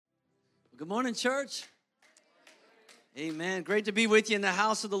Good morning, church. Amen. Great to be with you in the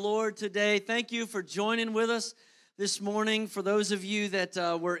house of the Lord today. Thank you for joining with us this morning. For those of you that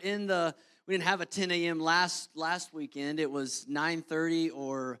were we didn't have a 10 a.m. last weekend. It was 9:30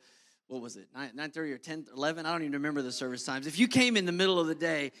 or what was it? 9:30 or 10, 11? I don't even remember the service times. If you came in the middle of the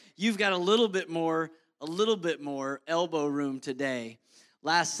day, you've got a little bit more elbow room today.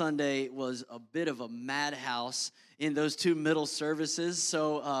 Last Sunday was a bit of a madhouse in those two middle services.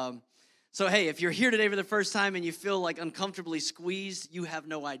 So hey, if you're here today for the first time and you feel like uncomfortably squeezed, you have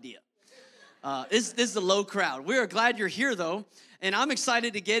no idea. This is the low crowd. We are glad you're here, though, and I'm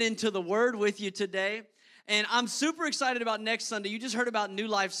excited to get into the Word with you today. And I'm super excited about next Sunday. You just heard about New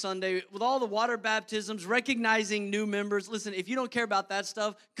Life Sunday with all the water baptisms, recognizing new members. Listen, if you don't care about that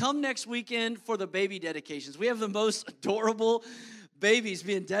stuff, come next weekend for the baby dedications. We have the most adorable babies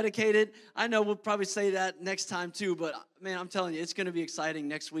being dedicated. I know we'll probably say that next time too, but man, I'm telling you, it's going to be exciting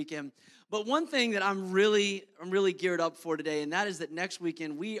next weekend. But one thing that I'm really geared up for today, and that is that next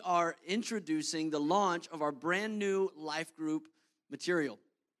weekend we are introducing the launch of our brand new life group material.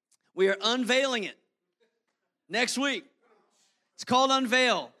 We are unveiling it next week. It's called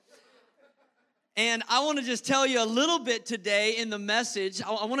Unveil. And I want to just tell you a little bit today in the message.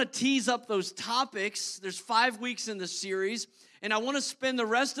 I want to tease up those topics. There's 5 weeks in the series, and I want to spend the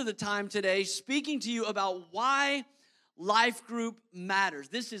rest of the time today speaking to you about why life group matters.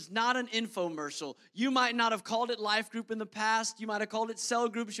 This is not an infomercial. You might not have called it life group in the past. You might have called it cell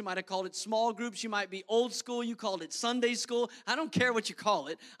groups. You might have called it small groups. You might be old school. You called it Sunday school. I don't care what you call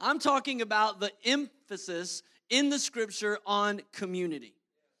it. I'm talking about the emphasis in the scripture on community.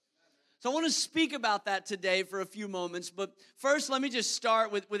 So I want to speak about that today for a few moments. But first, let me just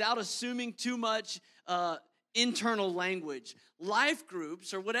start without assuming too much internal language. Life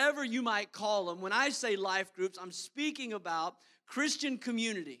groups, or whatever you might call them, when I say life groups, I'm speaking about Christian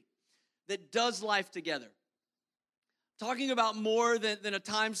community that does life together. Talking about more than a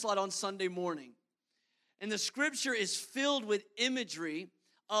time slot on Sunday morning. And the scripture is filled with imagery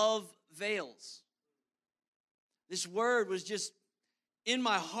of veils. This word was just in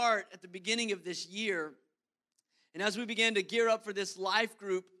my heart at the beginning of this year. And as we began to gear up for this life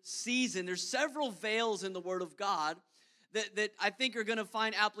group season, there's several veils in the Word of God that I think are going to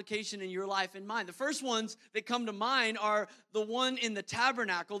find application in your life and mine. The first ones that come to mind are the one in the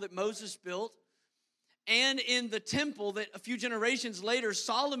tabernacle that Moses built and in the temple that a few generations later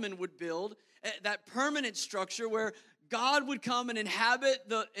Solomon would build, that permanent structure where God would come and inhabit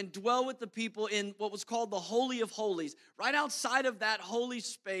and dwell with the people in what was called the Holy of Holies. Right outside of that holy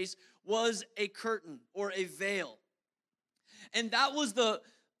space was a curtain or a veil. And that was the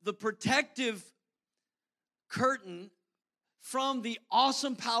protective curtain from the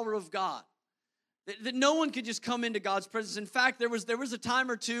awesome power of God. That no one could just come into God's presence. In fact, there was a time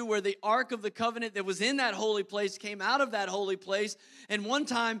or two where the Ark of the Covenant that was in that holy place came out of that holy place. And one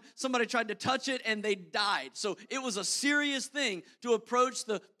time, somebody tried to touch it and they died. So it was a serious thing to approach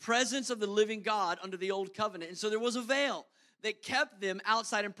the presence of the living God under the old covenant. And so there was a veil that kept them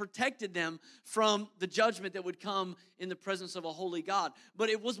outside and protected them from the judgment that would come in the presence of a holy God. But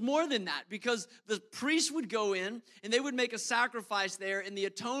it was more than that, because the priest would go in and they would make a sacrifice there, and the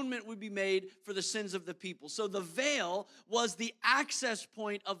atonement would be made for the sins of the people. So the veil was the access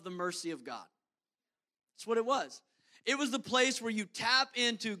point of the mercy of God. That's what it was. It was the place where you tap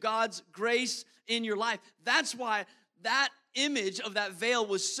into God's grace in your life. That's why that image of that veil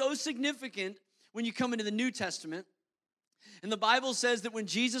was so significant when you come into the New Testament. And the Bible says that when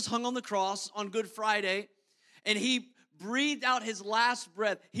Jesus hung on the cross on Good Friday and he breathed out his last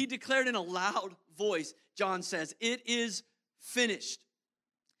breath, he declared in a loud voice, John says, "It is finished."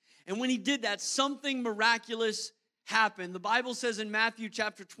 And when he did that, something miraculous happened. The Bible says in Matthew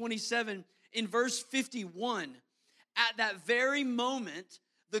chapter 27, in verse 51, at that very moment,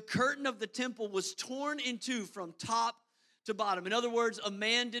 the curtain of the temple was torn in two from top to bottom. In other words, a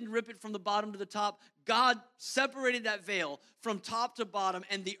man didn't rip it from the bottom to the top. God separated that veil from top to bottom,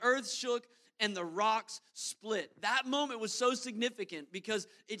 and the earth shook and the rocks split. That moment was so significant because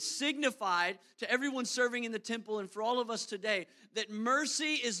it signified to everyone serving in the temple and for all of us today that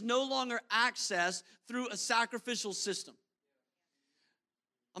mercy is no longer accessed through a sacrificial system.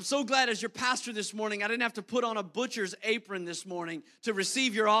 I'm so glad as your pastor this morning, I didn't have to put on a butcher's apron this morning to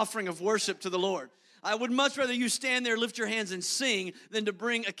receive your offering of worship to the Lord. I would much rather you stand there, lift your hands, and sing than to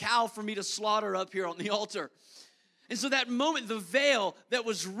bring a cow for me to slaughter up here on the altar. And so that moment, the veil that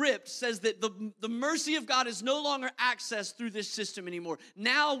was ripped says that the mercy of God is no longer accessed through this system anymore.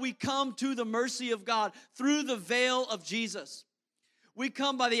 Now we come to the mercy of God through the veil of Jesus. We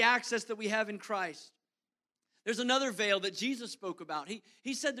come by the access that we have in Christ. There's another veil that Jesus spoke about.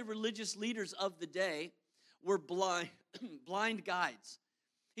 He said the religious leaders of the day were blind guides.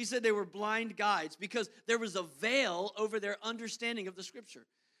 He said they were blind guides because there was a veil over their understanding of the Scripture.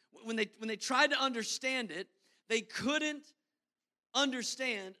 When they tried to understand it, they couldn't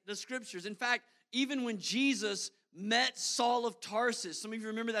understand the Scriptures. In fact, even when Jesus met Saul of Tarsus, some of you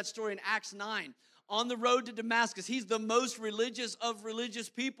remember that story in Acts 9, on the road to Damascus. He's the most religious of religious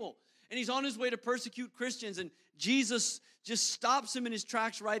people, and he's on his way to persecute Christians, and Jesus just stops him in his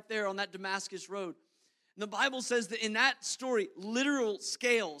tracks right there on that Damascus road. And the Bible says that in that story, literal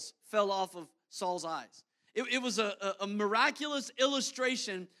scales fell off of Saul's eyes. It was a miraculous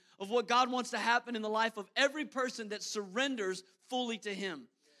illustration of what God wants to happen in the life of every person that surrenders fully to him.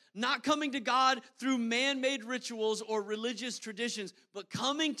 Not coming to God through man-made rituals or religious traditions, but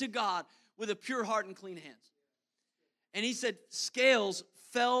coming to God with a pure heart and clean hands. And he said scales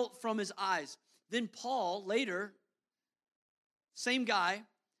fell from his eyes. Then Paul, later, same guy,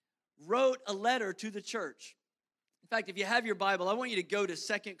 wrote a letter to the church. In fact, if you have your Bible, I want you to go to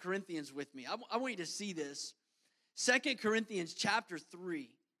 2 Corinthians with me. I want you to see this. 2 Corinthians chapter 3.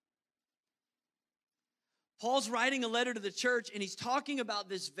 Paul's writing a letter to the church, and he's talking about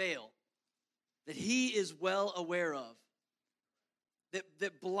this veil that he is well aware of,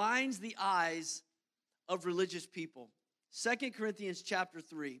 that blinds the eyes of religious people. 2 Corinthians chapter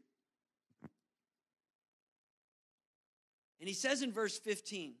 3. And he says in verse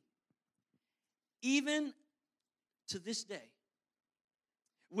 15, even to this day,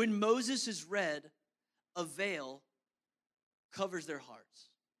 when Moses is read, a veil covers their hearts.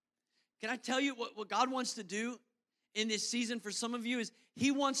 Can I tell you what God wants to do in this season for some of you is he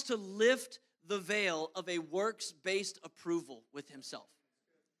wants to lift the veil of a works-based approval with himself.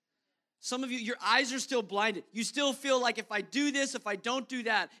 Some of you, your eyes are still blinded. You still feel like if I do this, if I don't do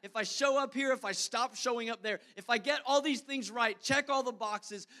that, if I show up here, if I stop showing up there, if I get all these things right, check all the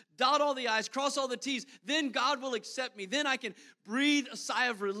boxes, dot all the I's, cross all the T's, then God will accept me. Then I can breathe a sigh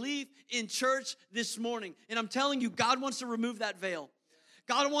of relief in church this morning. And I'm telling you, God wants to remove that veil.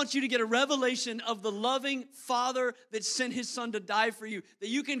 God wants you to get a revelation of the loving Father that sent his Son to die for you, that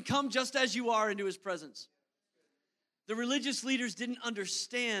you can come just as you are into his presence. The religious leaders didn't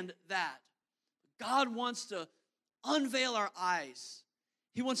understand that. God wants to unveil our eyes.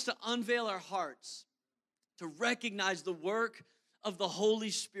 He wants to unveil our hearts to recognize the work of the Holy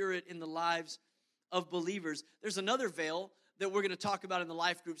Spirit in the lives of believers. There's another veil that we're going to talk about in the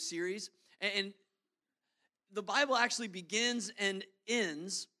Life Group series. And the Bible actually begins and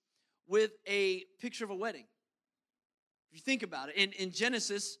ends with a picture of a wedding. If you think about it, in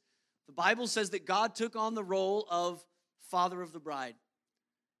Genesis, the Bible says that God took on the role of father of the bride.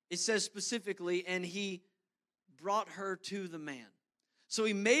 It says specifically, and he brought her to the man. So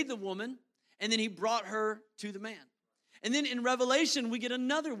he made the woman, and then he brought her to the man. And then in Revelation, we get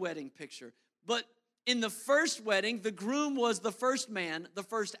another wedding picture. But in the first wedding, the groom was the first man, the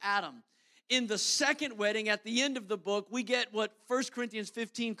first Adam. In the second wedding, at the end of the book, we get what 1 Corinthians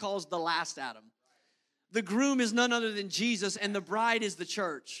 15 calls the last Adam. The groom is none other than Jesus, and the bride is the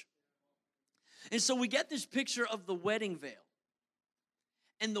church. And so we get this picture of the wedding veil.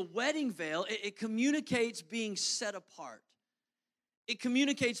 And the wedding veil, it communicates being set apart. It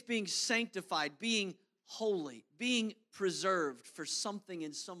communicates being sanctified, being holy, being preserved for something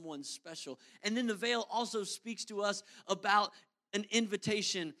and someone special. And then the veil also speaks to us about an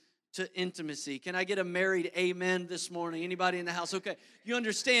invitation to intimacy. Can I get a married amen this morning? Anybody in the house? Okay, you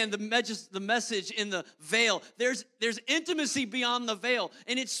understand the message in the veil. There's intimacy beyond the veil,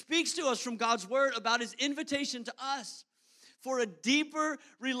 and it speaks to us from God's word about his invitation to us for a deeper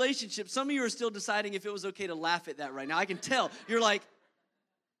relationship. Some of you are still deciding if it was okay to laugh at that right now. I can tell. You're like,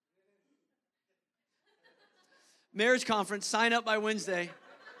 marriage conference, sign up by Wednesday.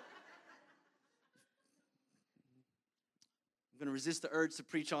 I'm going to resist the urge to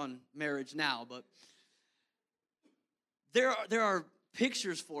preach on marriage now, but there are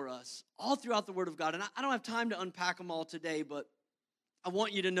pictures for us all throughout the Word of God, and I don't have time to unpack them all today, but I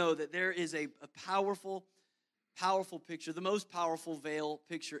want you to know that there is a powerful, powerful picture, the most powerful veil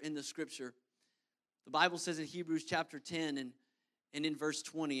picture in the Scripture. The Bible says in Hebrews chapter 10 and in verse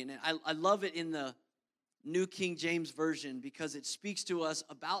 20, and I love it in the New King James Version because it speaks to us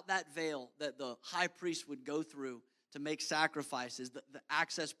about that veil that the high priest would go through to make sacrifices, the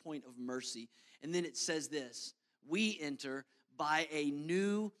access point of mercy. And then it says this, we enter by a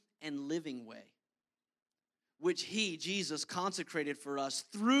new and living way, which he, Jesus, consecrated for us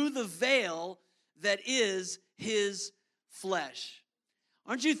through the veil that is his flesh.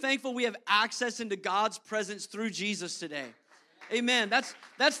 Aren't you thankful we have access into God's presence through Jesus today? Amen.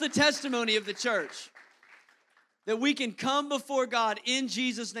 That's the testimony of the church. that we can come before God in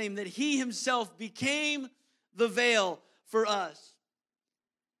Jesus' name, that he himself became the veil for us.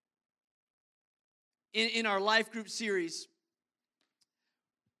 In our life group series,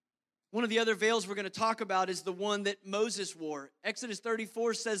 one of the other veils we're going to talk about is the one that Moses wore. Exodus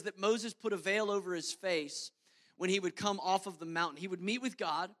 34 says that Moses put a veil over his face when he would come off of the mountain. He would meet with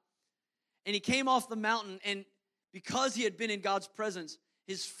God, and he came off the mountain, and because he had been in God's presence,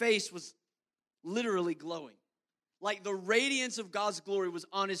 his face was literally glowing. Like the radiance of God's glory was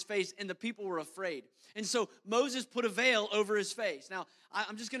on his face, and the people were afraid. And so Moses put a veil over his face. Now,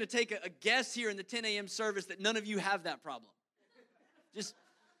 I'm just going to take a guess here in the 10 a.m. service that none of you have that problem.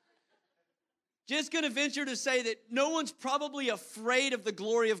 Just going to venture to say that no one's probably afraid of the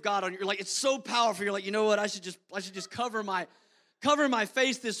glory of God on you. You're like, it's so powerful. You're like, you know what? I should just cover my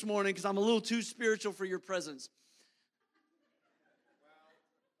face this morning because I'm a little too spiritual for your presence.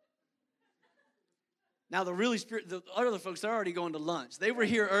 Now, the other folks, they're already going to lunch. They were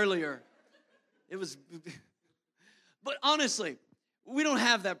here earlier. But honestly, we don't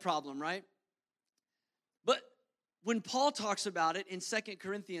have that problem, right? But when Paul talks about it in 2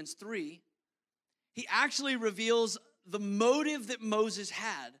 Corinthians 3, he actually reveals the motive that Moses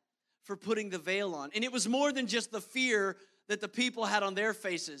had for putting the veil on. And it was more than just the fear that the people had on their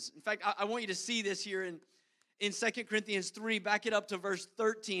faces. In fact, I want you to see this here in 2 Corinthians 3. Back it up to verse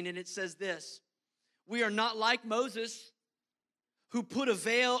 13, and it says this. We are not like Moses, who put a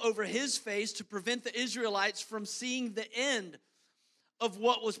veil over his face to prevent the Israelites from seeing the end of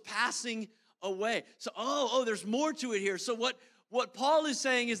what was passing away. So, there's more to it here. So what Paul is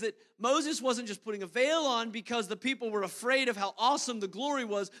saying is that Moses wasn't just putting a veil on because the people were afraid of how awesome the glory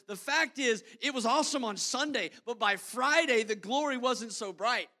was. The fact is, it was awesome on Sunday, but by Friday, the glory wasn't so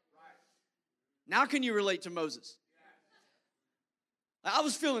bright. Now can you relate to Moses? I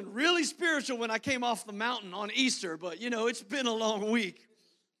was feeling really spiritual when I came off the mountain on Easter, but it's been a long week.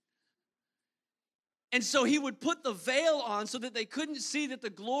 And so he would put the veil on so that they couldn't see that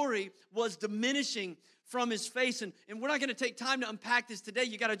the glory was diminishing from his face. And we're not going to take time to unpack this today.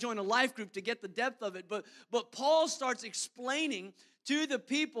 You got to join a life group to get the depth of it. But Paul starts explaining to the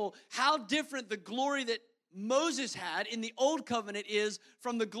people how different the glory that Moses had in the old covenant is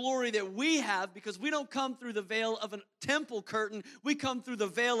from the glory that we have, because we don't come through the veil of a temple curtain. We come through the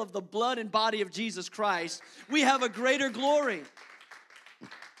veil of the blood and body of Jesus Christ. We have a greater glory.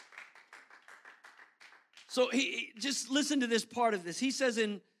 So he just listen to this part of this. He says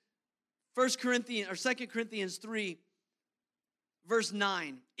in 2 Corinthians 3, verse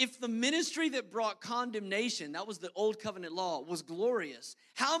 9, if the ministry that brought condemnation, that was the old covenant law, was glorious,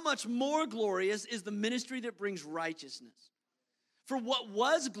 how much more glorious is the ministry that brings righteousness? For what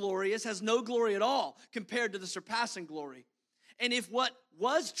was glorious has no glory at all compared to the surpassing glory. And if what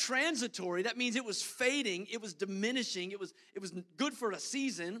was transitory, that means it was fading, it was diminishing, it was good for a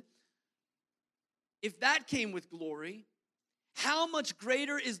season. If that came with glory, how much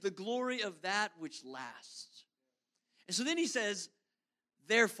greater is the glory of that which lasts? And so then he says,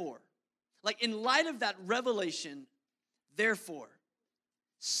 therefore, like in light of that revelation, therefore,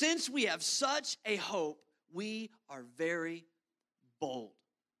 since we have such a hope, we are very bold.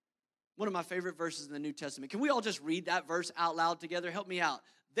 One of my favorite verses in the New Testament. Can we all just read that verse out loud together? Help me out.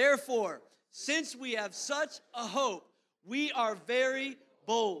 Therefore, since we have such a hope, we are very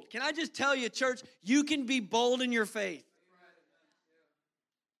bold. Can I just tell you, church, you can be bold in your faith.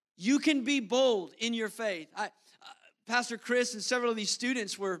 You can be bold in your faith. Pastor Chris and several of these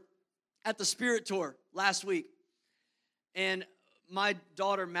students were at the Spirit Tour last week. And my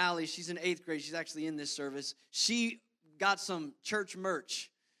daughter, Mally, she's in 8th grade. She's actually in this service. She got some church merch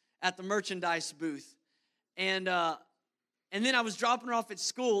at the merchandise booth. And then I was dropping her off at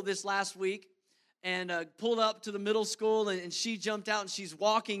school this last week and pulled up to the middle school, and she jumped out, and she's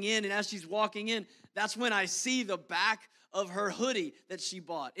walking in. And as she's walking in, that's when I see the back of her hoodie that she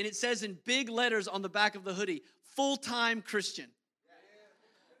bought. And it says in big letters on the back of the hoodie, full-time Christian.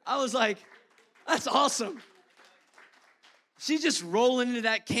 I was like, that's awesome. She's just rolling into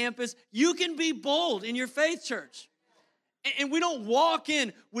that campus. You can be bold in your faith, church. And we don't walk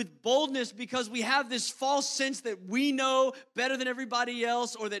in with boldness because we have this false sense that we know better than everybody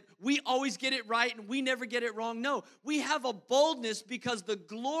else, or that we always get it right and we never get it wrong. No, we have a boldness because the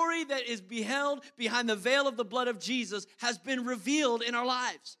glory that is beheld behind the veil of the blood of Jesus has been revealed in our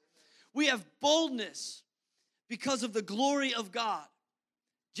lives. We have boldness because of the glory of God.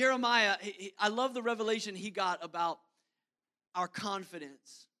 Jeremiah, I love the revelation he got about our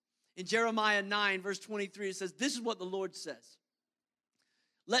confidence. In Jeremiah 9, verse 23, it says, this is what the Lord says.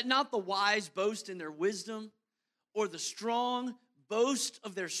 Let not the wise boast in their wisdom, or the strong boast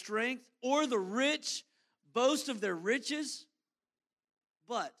of their strength, or the rich boast of their riches,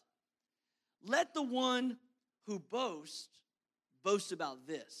 but let the one who boasts boast about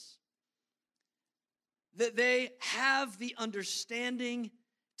this, that they have the understanding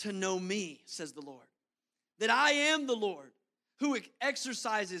to know me, says the Lord, that I am the Lord who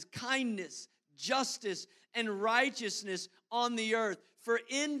exercises kindness, justice, and righteousness on the earth. For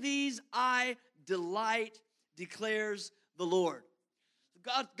in these I delight, declares the Lord.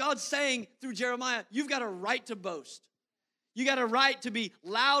 God's saying through Jeremiah, you've got a right to boast. You got a right to be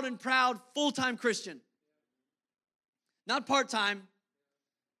loud and proud, full-time Christian. Not part-time,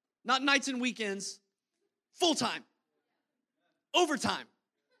 not nights and weekends, full-time, overtime.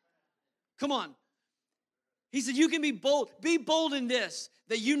 Come on. He said, you can be bold. Be bold in this,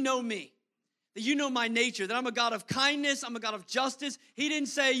 that you know me, that you know my nature, that I'm a God of kindness, I'm a God of justice. He didn't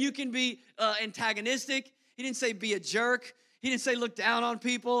say you can be antagonistic. He didn't say be a jerk. He didn't say look down on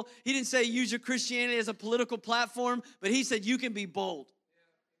people. He didn't say use your Christianity as a political platform, but he said you can be bold.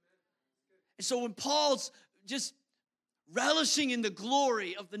 And so when Paul's just relishing in the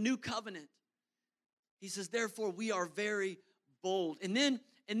glory of the new covenant, he says, therefore, we are very bold. And then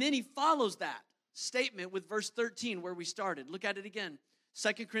he follows that statement with verse 13 where we started. Look at it again.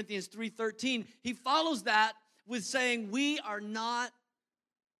 2 Corinthians 3:13. He follows that with saying, we are not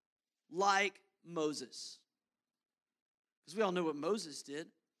like Moses. Because we all know what Moses did.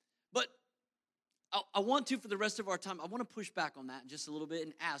 But I want to, for the rest of our time, I want to push back on that just a little bit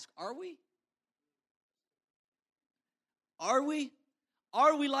and ask, are we? Are we?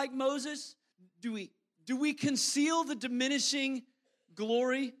 Are we like Moses? Do we conceal the diminishing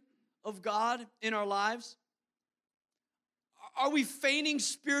glory of God in our lives? Are we feigning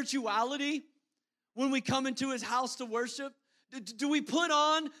spirituality when we come into his house to worship? Do we put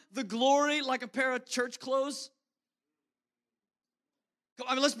on the glory like a pair of church clothes?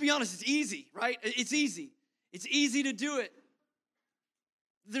 I mean, let's be honest, it's easy, right? It's easy. It's easy to do it.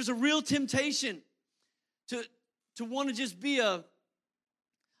 There's a real temptation to want to just be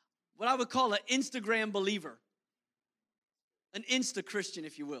what I would call an Instagram believer. An Insta Christian,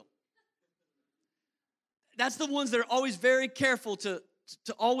 if you will. That's the ones that are always very careful to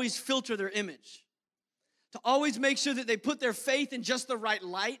always filter their image. To always make sure that they put their faith in just the right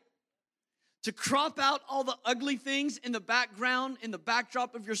light. To crop out all the ugly things in the background, in the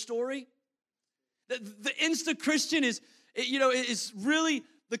backdrop of your story. The Insta Christian is really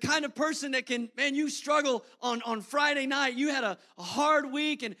the kind of person that can, man, you struggle on Friday night. You had a hard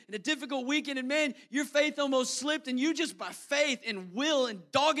week and a difficult weekend, and man, your faith almost slipped, and you just by faith and will and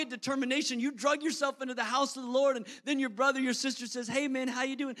dogged determination, you drug yourself into the house of the Lord, and then your brother, your sister says, hey, man, how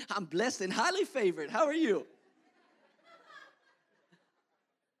you doing? I'm blessed and highly favored. How are you?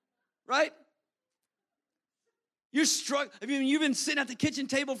 Right? You're struggling. I mean, you've been sitting at the kitchen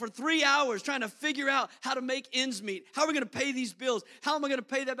table for 3 hours trying to figure out how to make ends meet. How are we going to pay these bills? How am I going to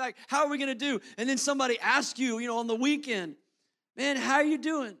pay that back? How are we going to do? And then somebody asks you, on the weekend, man, how are you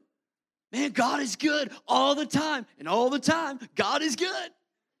doing? Man, God is good all the time. And all the time, God is good.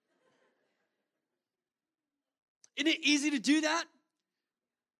 Isn't it easy to do that?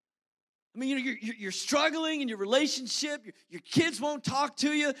 I mean, you're struggling in your relationship. Your kids won't talk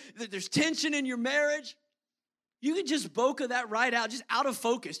to you. There's tension in your marriage. You can just bokeh that right out, just out of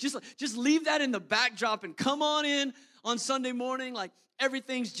focus. Just leave that in the backdrop and come on in on Sunday morning like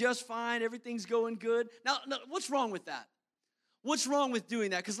everything's just fine, everything's going good. Now, what's wrong with that? What's wrong with doing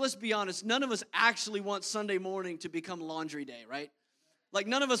that? Because let's be honest, none of us actually want Sunday morning to become laundry day, right? Like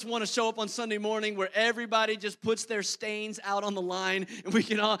none of us want to show up on Sunday morning where everybody just puts their stains out on the line and we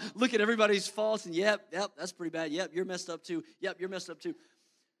can all look at everybody's faults and yep, that's pretty bad. Yep, you're messed up too. Yep, you're messed up too.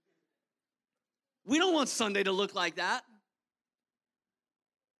 We don't want Sunday to look like that.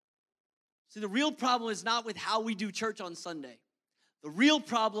 See, the real problem is not with how we do church on Sunday. The real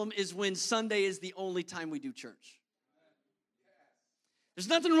problem is when Sunday is the only time we do church. There's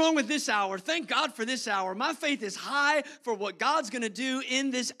nothing wrong with this hour. Thank God for this hour. My faith is high for what God's going to do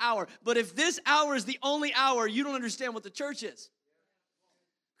in this hour. But if this hour is the only hour, you don't understand what the church is.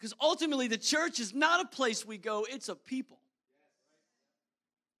 Because ultimately, the church is not a place we go, it's a people.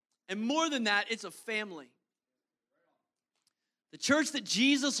 And more than that, it's a family. The church that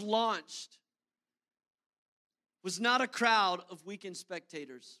Jesus launched was not a crowd of weekend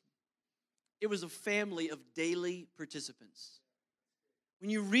spectators. It was a family of daily participants. When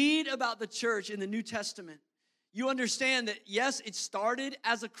you read about the church in the New Testament, you understand that, yes, it started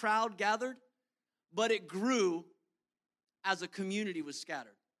as a crowd gathered, but it grew as a community was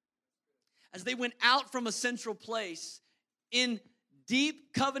scattered. As they went out from a central place in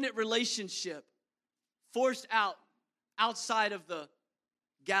deep covenant relationship, forced outside of the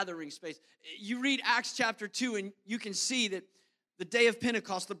gathering space. You read Acts chapter 2, and you can see that the day of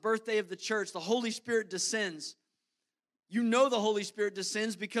Pentecost, the birthday of the church, the Holy Spirit descends. You know the Holy Spirit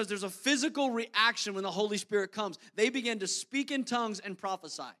descends because there's a physical reaction when the Holy Spirit comes. They began to speak in tongues and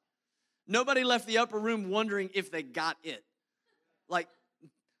prophesy. Nobody left the upper room wondering if they got it. Like,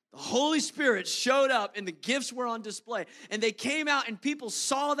 the Holy Spirit showed up and the gifts were on display. And they came out and people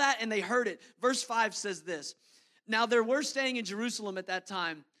saw that and they heard it. Verse 5 says this. Now there were staying in Jerusalem at that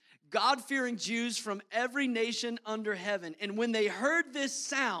time God-fearing Jews from every nation under heaven. And when they heard this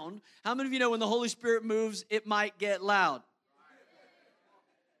sound, how many of you know when the Holy Spirit moves, it might get loud?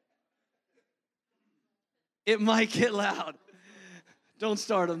 It might get loud. Don't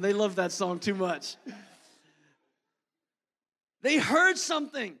start them. They love that song too much. They heard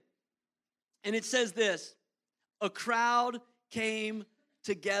something. And it says this, a crowd came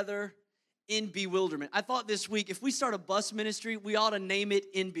together in bewilderment. I thought this week, if we start a bus ministry, we ought to name it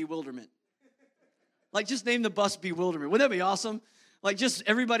In Bewilderment. Like, just name the bus Bewilderment. Wouldn't that be awesome? Like, just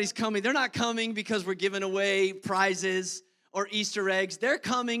everybody's coming. They're not coming because we're giving away prizes or Easter eggs. They're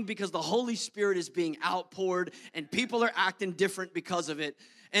coming because the Holy Spirit is being outpoured and people are acting different because of it.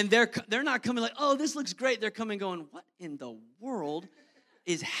 And they're not coming like, oh, this looks great. They're coming going, what in the world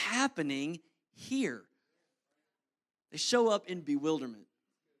is happening here? They show up in bewilderment.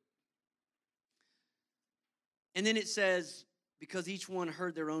 And then it says, because each one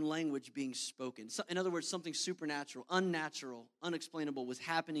heard their own language being spoken. So, in other words, something supernatural, unnatural, unexplainable was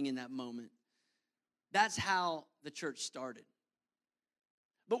happening in that moment. That's how the church started.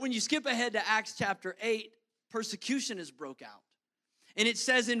 But when you skip ahead to Acts chapter 8, persecution has broke out. And it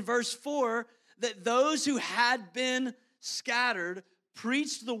says in verse 4 that those who had been scattered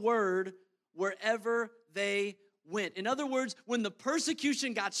preached the word wherever they went. In other words, when the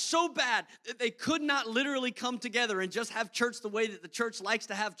persecution got so bad that they could not literally come together and just have church the way that the church likes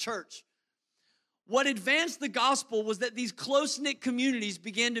to have church, what advanced the gospel was that these close-knit communities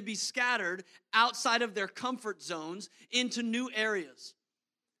began to be scattered outside of their comfort zones into new areas.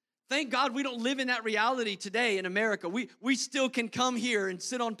 Thank God we don't live in that reality today in America. We still can come here and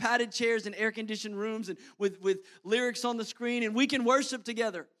sit on padded chairs in air-conditioned rooms and with lyrics on the screen, and we can worship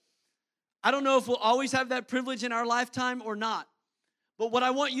together. I don't know if we'll always have that privilege in our lifetime or not. But what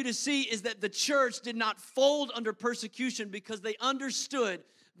I want you to see is that the church did not fold under persecution because they understood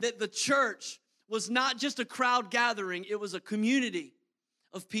that the church was not just a crowd gathering. It was a community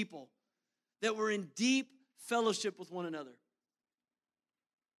of people that were in deep fellowship with one another.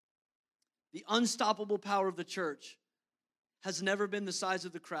 The unstoppable power of the church has never been the size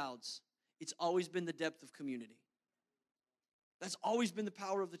of the crowds. It's always been the depth of community. That's always been the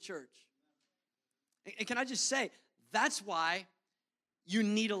power of the church. And can I just say, that's why you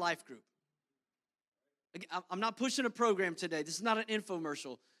need a life group. I'm not pushing a program today. This is not an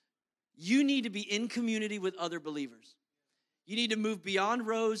infomercial. You need to be in community with other believers. You need to move beyond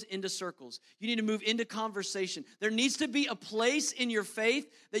rows into circles. You need to move into conversation. There needs to be a place in your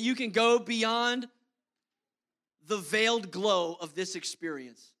faith that you can go beyond the veiled glow of this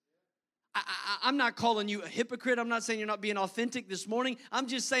experience. I'm not calling you a hypocrite. I'm not saying you're not being authentic this morning. I'm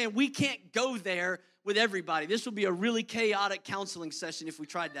just saying we can't go there with everybody. This would be a really chaotic counseling session if we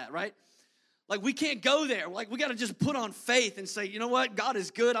tried that, right? Like, we can't go there. Like, we got to just put on faith and say, you know what? God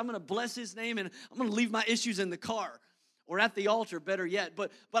is good. I'm going to bless his name, and I'm going to leave my issues in the car or at the altar, better yet.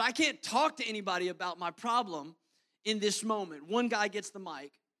 But I can't talk to anybody about my problem in this moment. One guy gets the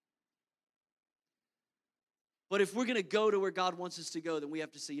mic. But if we're going to go to where God wants us to go, then we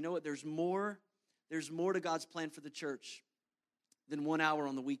have to say, you know what? There's more to God's plan for the church than 1 hour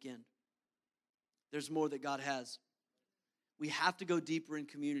on the weekend. There's more that God has. We have to go deeper in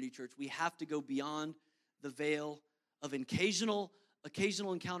community, church. We have to go beyond the veil of occasional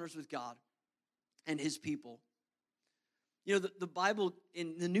encounters with God and his people. You know, the Bible,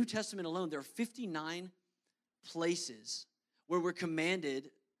 in the New Testament alone, there are 59 places where we're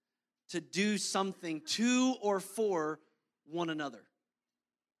commanded to do something to or for one another.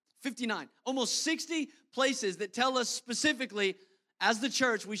 59. Almost 60 places that tell us specifically, as the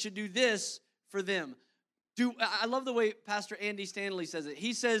church, we should do this for them. I love the way Pastor Andy Stanley says it.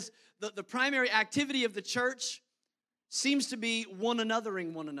 He says the primary activity of the church seems to be one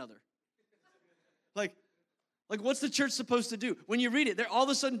anothering one another. Like what's the church supposed to do? When you read it, they're all of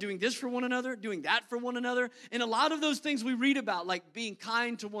a sudden doing this for one another, doing that for one another. And a lot of those things we read about, like being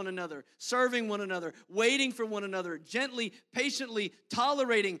kind to one another, serving one another, waiting for one another, gently, patiently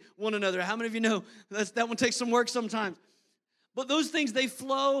tolerating one another. How many of you know that one takes some work sometimes? But those things, they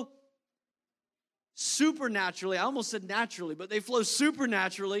flow supernaturally. I almost said naturally, but they flow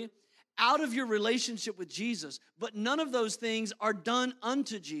supernaturally out of your relationship with Jesus, but none of those things are done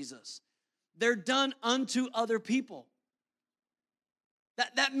unto Jesus. They're done unto other people.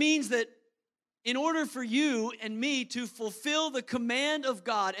 That means that in order for you and me to fulfill the command of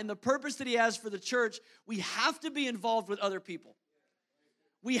God and the purpose that He has for the church, we have to be involved with other people.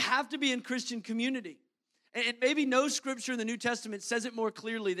 We have to be in Christian community. And maybe no scripture in the New Testament says it more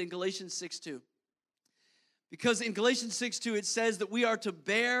clearly than Galatians 6:2. Because in Galatians 6:2, it says that we are to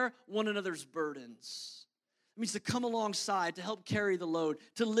bear one another's burdens. It means to come alongside, to help carry the load,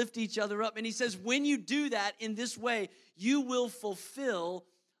 to lift each other up. And he says, when you do that in this way, you will fulfill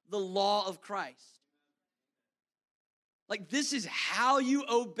the law of Christ. Like, this is how you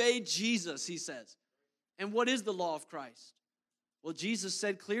obey Jesus, he says. And what is the law of Christ? Well, Jesus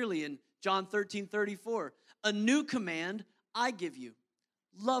said clearly in John 13:34, a new command I give you,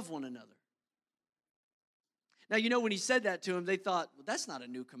 love one another. Now, you know, when he said that to him, they thought, well, that's not a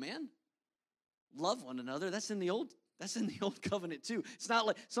new command. Love one another, that's in the old covenant too. It's not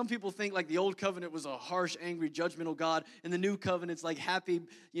like, some people think like the old covenant was a harsh, angry, judgmental God, and the new covenant's like happy,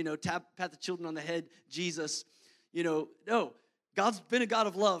 pat the children on the head, Jesus. No, God's been a God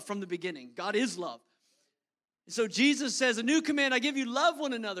of love from the beginning. God is love. And so Jesus says, a new command I give you, love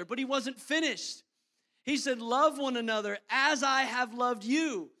one another, but he wasn't finished. He said, love one another as I have loved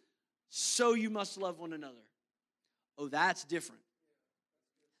you, so you must love one another. Oh, that's different.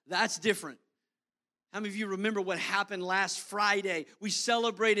 That's different. How many of you remember what happened last Friday? We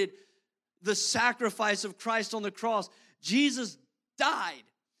celebrated the sacrifice of Christ on the cross. Jesus died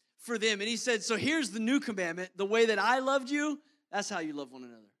for them. And he said, so here's the new commandment. The way that I loved you, that's how you love one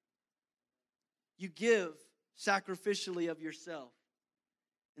another. You give sacrificially of yourself.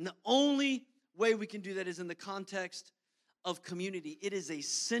 And the only way we can do that is in the context of community. It is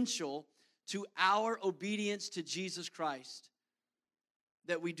essential to our obedience to Jesus Christ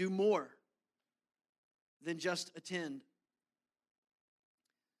that we do more than just attend.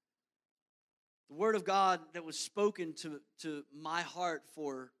 The word of God that was spoken to my heart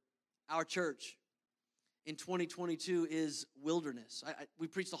for our church in 2022 is wilderness. We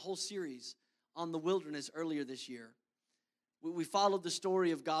preached a whole series on the wilderness earlier this year. We followed the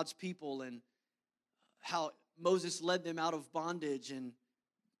story of God's people and how Moses led them out of bondage, and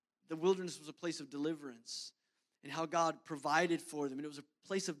the wilderness was a place of deliverance, and how God provided for them, and it was a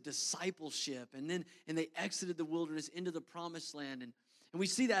place of discipleship, and they exited the wilderness into the promised land, and we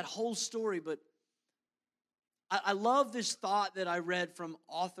see that whole story. But I love this thought that I read from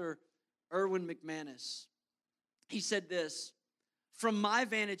author Erwin McManus. He said this, from my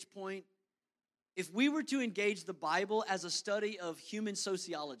vantage point, if we were to engage the Bible as a study of human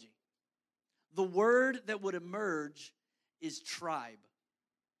sociology, the word that would emerge is tribe.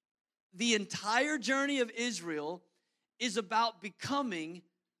 The entire journey of Israel is about becoming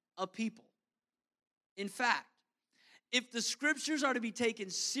a people. In fact, if the scriptures are to be taken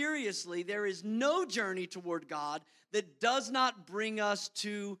seriously, there is no journey toward God that does not bring us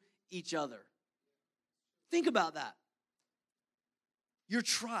to each other. Think about that. Your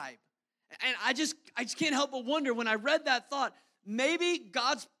tribe. And I just can't help but wonder when I read that thought, maybe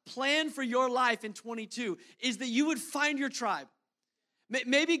God's plan for your life in 22 is that you would find your tribe.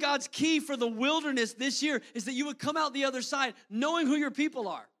 Maybe God's key for the wilderness this year is that you would come out the other side knowing who your people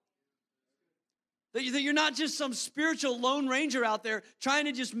are. That you're not just some spiritual lone ranger out there trying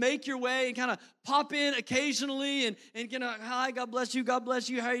to just make your way and kind of pop in occasionally and hi, God bless you,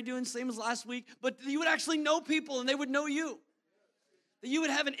 how are you doing? Same as last week. But you would actually know people and they would know you. That you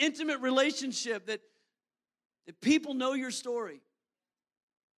would have an intimate relationship, that people know your story.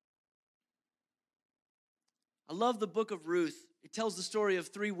 I love the book of Ruth. It tells the story of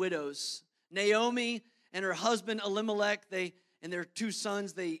three widows. Naomi and her husband Elimelech, and their two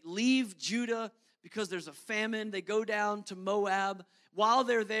sons, they leave Judah because there's a famine. They go down to Moab. While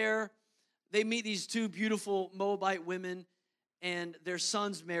they're there, they meet these two beautiful Moabite women, and their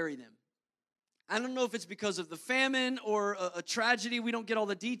sons marry them. I don't know if it's because of the famine or a tragedy. We don't get all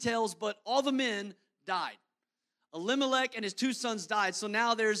the details, but all the men died. Elimelech and his two sons died. So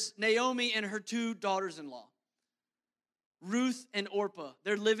now there's Naomi and her two daughters-in-law, Ruth and Orpah.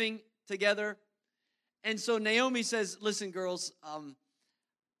 They're living together. And so Naomi says, listen, girls, I'm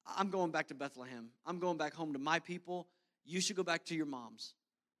going back to Bethlehem. I'm going back home to my people. You should go back to your moms.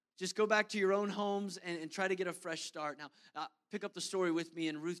 Just go back to your own homes and try to get a fresh start. Now, pick up the story with me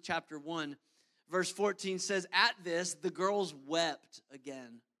in Ruth chapter 1. Verse 14 says, at this, the girls wept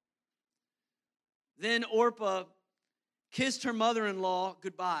again. Then Orpah kissed her mother-in-law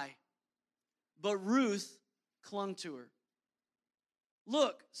goodbye, but Ruth clung to her.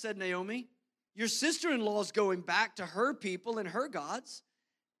 Look, said Naomi, your sister-in-law is going back to her people and her gods,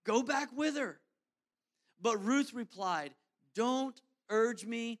 Go back with her. But Ruth replied, don't urge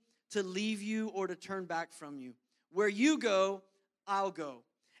me to leave you or to turn back from you. Where you go, I'll go.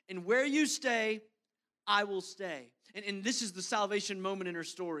 And where you stay, I will stay. And this is the salvation moment in her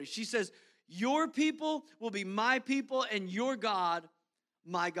story. She says, your people will be my people and your God,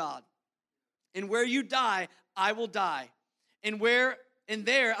 my God. And where you die, I will die. And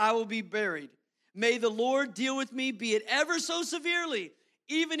there I will be buried. May the Lord deal with me, be it ever so severely,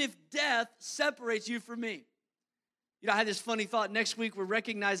 even if death separates you from me. You know, I had this funny thought. Next week, we're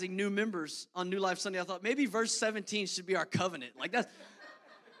recognizing new members on New Life Sunday. I thought maybe verse 17 should be our covenant. Like,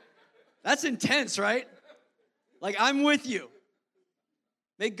 that's intense, right? Like, I'm with you.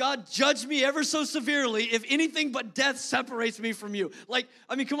 May God judge me ever so severely if anything but death separates me from you. Like,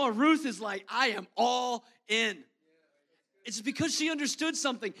 I mean, come on, Ruth is like, I am all in. It's because she understood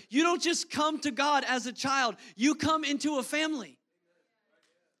something. You don't just come to God as a child. You come into a family.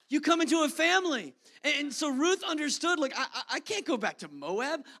 You come into a family. And so Ruth understood, like, I can't go back to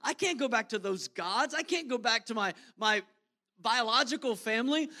Moab. I can't go back to those gods. I can't go back to my biological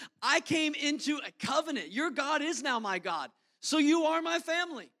family. I came into a covenant. Your God is now my God. So you are my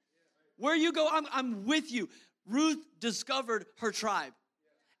family. Where you go, I'm with you. Ruth discovered her tribe.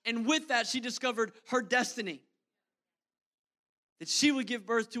 And with that, she discovered her destiny. That she would give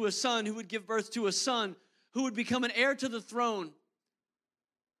birth to a son who would give birth to a son who would become an heir to the throne,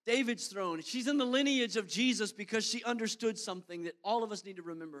 David's throne. She's in the lineage of Jesus because she understood something that all of us need to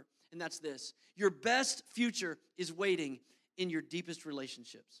remember, and that's this. Your best future is waiting in your deepest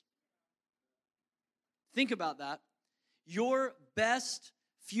relationships. Think about that. Your best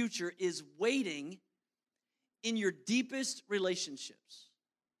future is waiting in your deepest relationships.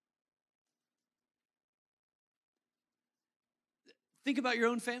 Think about your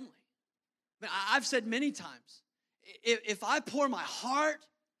own family. I mean, I've said many times, if I pour my heart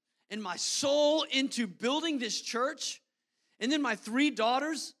and my soul into building this church, and then my 3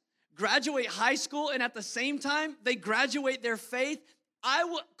 daughters graduate high school, and at the same time, they graduate their faith, I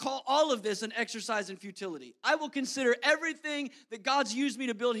will call all of this an exercise in futility. I will consider everything that God's used me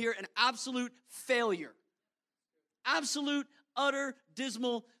to build here an absolute failure. Absolute, utter,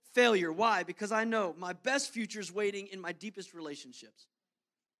 dismal failure. Why? Because I know my best future is waiting in my deepest relationships.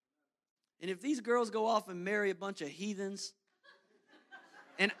 And if these girls go off and marry a bunch of heathens,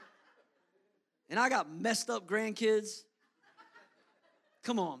 and I got messed up grandkids,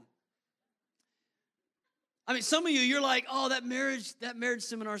 come on. I mean, some of you're like, oh, that marriage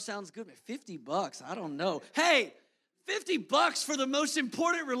seminar sounds good. $50, I don't know. Hey, $50 for the most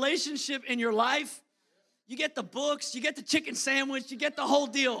important relationship in your life. You get the books, you get the chicken sandwich, you get the whole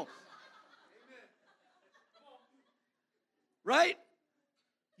deal. Right?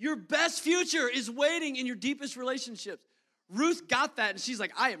 Your best future is waiting in your deepest relationships. Ruth got that, and she's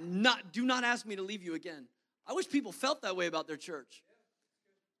like, do not ask me to leave you again. I wish people felt that way about their church.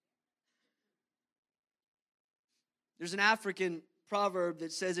 There's an African proverb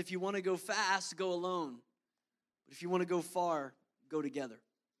that says, if you want to go fast, go alone. But if you want to go far, go together.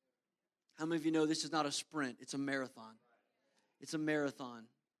 How many of you know this is not a sprint, it's a marathon? It's a marathon.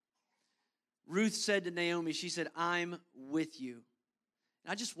 Ruth said to Naomi, she said, I'm with you.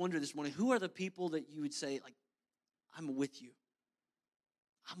 And I just wonder this morning, who are the people that you would say, like, I'm with you?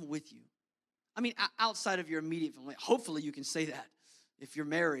 I'm with you. I mean, outside of your immediate family, hopefully you can say that if you're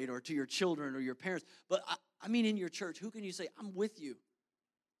married or to your children or your parents. But I mean in your church, who can you say, I'm with you?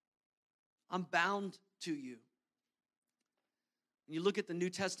 I'm bound to you. When you look at the New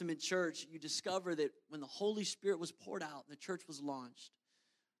Testament church, you discover that when the Holy Spirit was poured out and the church was launched,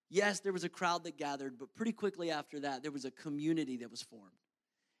 yes, there was a crowd that gathered, but pretty quickly after that, there was a community that was formed.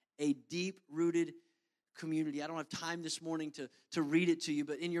 A deep-rooted community. I don't have time this morning to read it to you,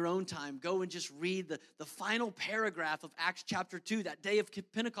 but in your own time, go and just read the final paragraph of Acts chapter 2, that day of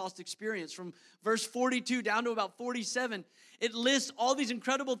Pentecost experience, from verse 42 down to about 47. It lists all these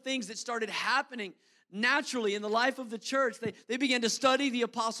incredible things that started happening naturally in the life of the church. They began to study the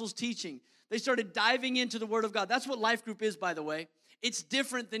apostles' teaching. They started diving into the Word of God. That's what Life Group is, by the way. It's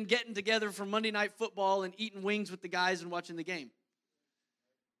different than getting together for Monday Night Football and eating wings with the guys and watching the game.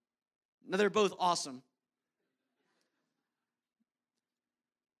 Now, they're both awesome.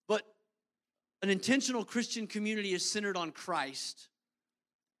 But an intentional Christian community is centered on Christ,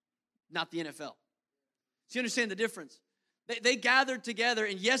 not the NFL. So you understand the difference? They gathered together,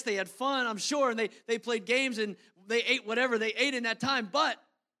 and yes, they had fun, I'm sure, and they played games, and they ate whatever they ate in that time, but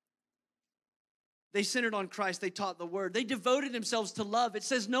they centered on Christ. They taught the word. They devoted themselves to love. It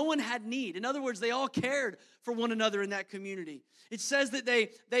says no one had need. In other words, they all cared for one another in that community. It says that they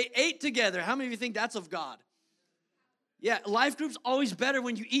ate together. How many of you think that's of God? Yeah, life group's always better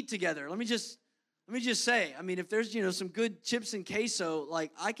when you eat together. Let me just say, I mean, if there's, some good chips and queso,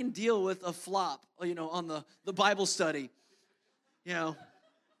 like, I can deal with a flop, on the Bible study,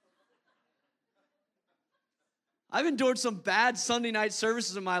 I've endured some bad Sunday night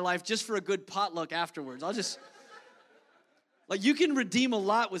services in my life just for a good potluck afterwards. You can redeem a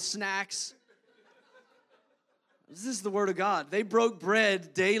lot with snacks. This is the word of God. They broke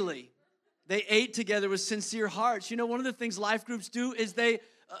bread daily. They ate together with sincere hearts. One of the things life groups do is they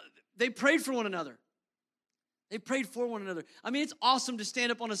prayed for one another. They prayed for one another. I mean, it's awesome to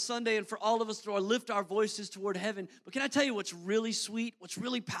stand up on a Sunday and for all of us to lift our voices toward heaven. But can I tell you what's really sweet, what's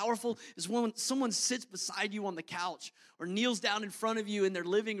really powerful is when someone sits beside you on the couch or kneels down in front of you in their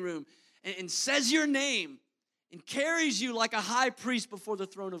living room and says your name and carries you like a high priest before the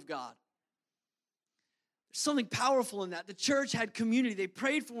throne of God. There's something powerful in that. The church had community. They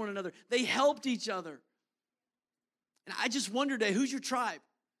prayed for one another. They helped each other. And I just wonder today, who's your tribe?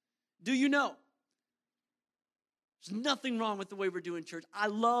 Do you know? There's nothing wrong with the way we're doing church. I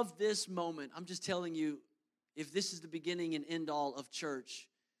love this moment. I'm just telling you, if this is the beginning and end all of church,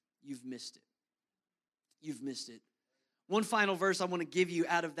 you've missed it. You've missed it. One final verse I want to give you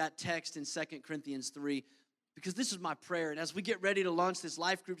out of that text in 2 Corinthians 3, because this is my prayer. And as we get ready to launch this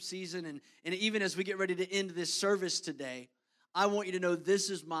life group season, and even as we get ready to end this service today, I want you to know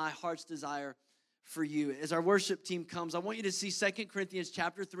this is my heart's desire for you. As our worship team comes, I want you to see 2 Corinthians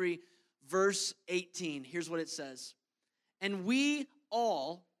chapter 3, verse 18, here's what it says. And we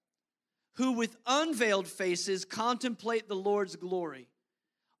all who with unveiled faces contemplate the Lord's glory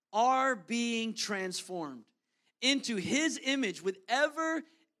are being transformed into his image with ever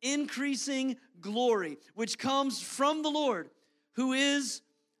increasing glory, which comes from the Lord, who is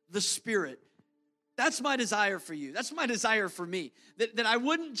the Spirit. That's my desire for you. That's my desire for me. That I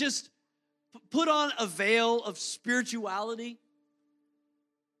wouldn't just put on a veil of spirituality,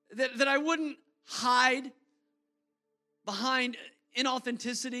 that I wouldn't hide behind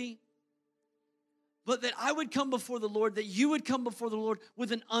inauthenticity, but that I would come before the Lord, that you would come before the Lord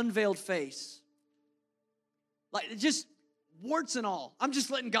with an unveiled face. Like just warts and all. I'm just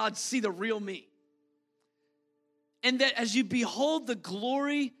letting God see the real me. And that as you behold the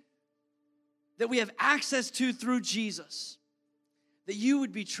glory that we have access to through Jesus, that you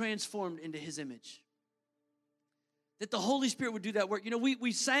would be transformed into his image. That the Holy Spirit would do that work.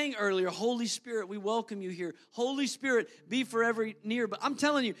 We sang earlier, Holy Spirit, we welcome you here. Holy Spirit, be forever near. But I'm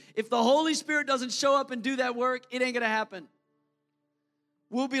telling you, if the Holy Spirit doesn't show up and do that work, it ain't going to happen.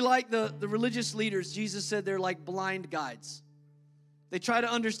 We'll be like the religious leaders. Jesus said they're like blind guides. They try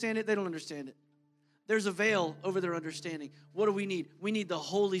to understand it, they don't understand it. There's a veil over their understanding. What do we need? We need the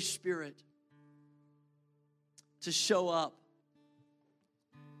Holy Spirit to show up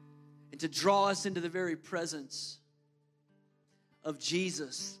and to draw us into the very presence of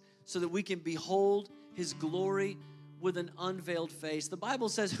Jesus so that we can behold his glory with an unveiled face. The Bible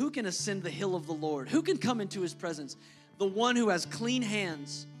says, who can ascend the hill of the Lord? Who can come into his presence? The one who has clean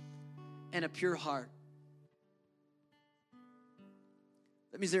hands and a pure heart.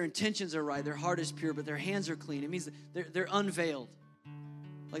 That means their intentions are right, their heart is pure, but their hands are clean. It means they're unveiled.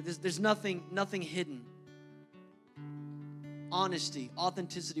 Like there's nothing hidden. Honesty,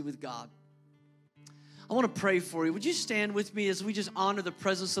 authenticity with God. I want to pray for you. Would you stand with me as we just honor the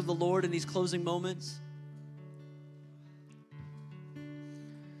presence of the Lord in these closing moments?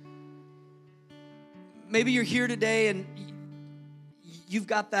 Maybe you're here today and you've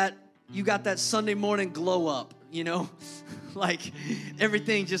got that Sunday morning glow up, like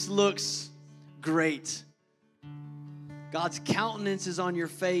everything just looks great. God's countenance is on your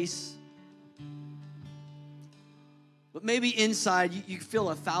face. But maybe inside you feel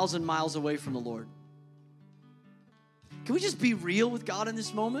 1,000 miles away from the Lord. Can we just be real with God in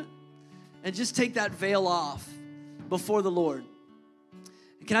this moment and just take that veil off before the Lord?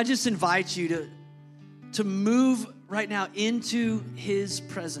 Can I just invite you to move right now into his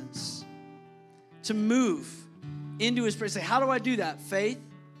presence? To move into his presence. Say, how do I do that? Faith.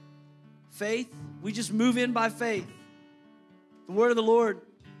 Faith. We just move in by faith. The word of the Lord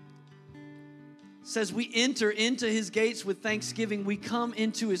says we enter into his gates with thanksgiving. We come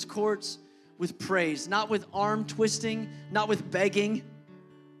into his courts with praise, not with arm twisting, not with begging.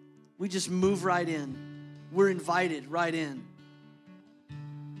 We just move right in. We're invited right in.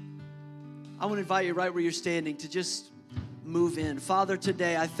 I want to invite you right where you're standing to just move in. Father,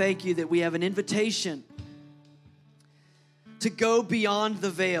 today I thank you that we have an invitation to go beyond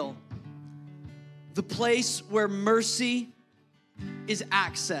the veil, the place where mercy is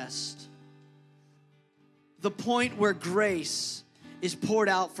accessed, the point where grace is poured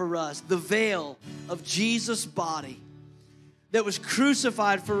out for us, the veil of Jesus' body that was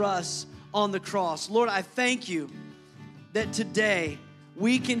crucified for us on the cross. Lord, I thank you that today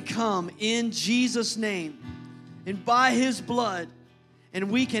we can come in Jesus' name and by his blood, and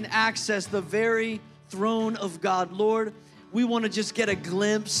we can access the very throne of God. Lord, we want to just get a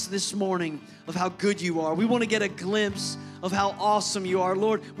glimpse this morning of how good you are. We want to get a glimpse of how awesome you are.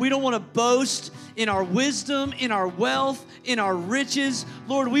 Lord, we don't want to boast in our wisdom, in our wealth, in our riches.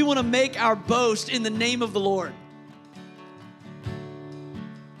 Lord, we want to make our boast in the name of the Lord.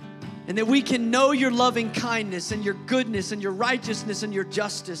 And that we can know your loving kindness and your goodness and your righteousness and your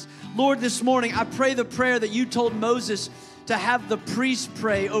justice. Lord, this morning, I pray the prayer that you told Moses to have the priest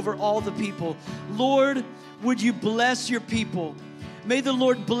pray over all the people. Lord, would you bless your people? May the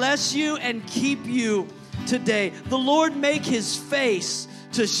Lord bless you and keep you today. The Lord make his face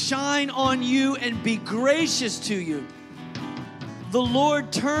to shine on you and be gracious to you. The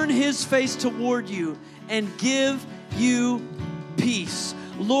Lord turn his face toward you and give you peace.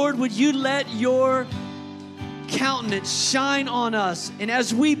 Lord, would you let your countenance shine on us, and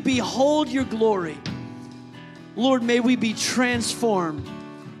as we behold your glory, Lord, may we be transformed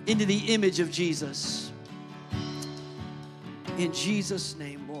into the image of Jesus. In Jesus'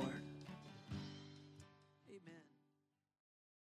 name, Lord.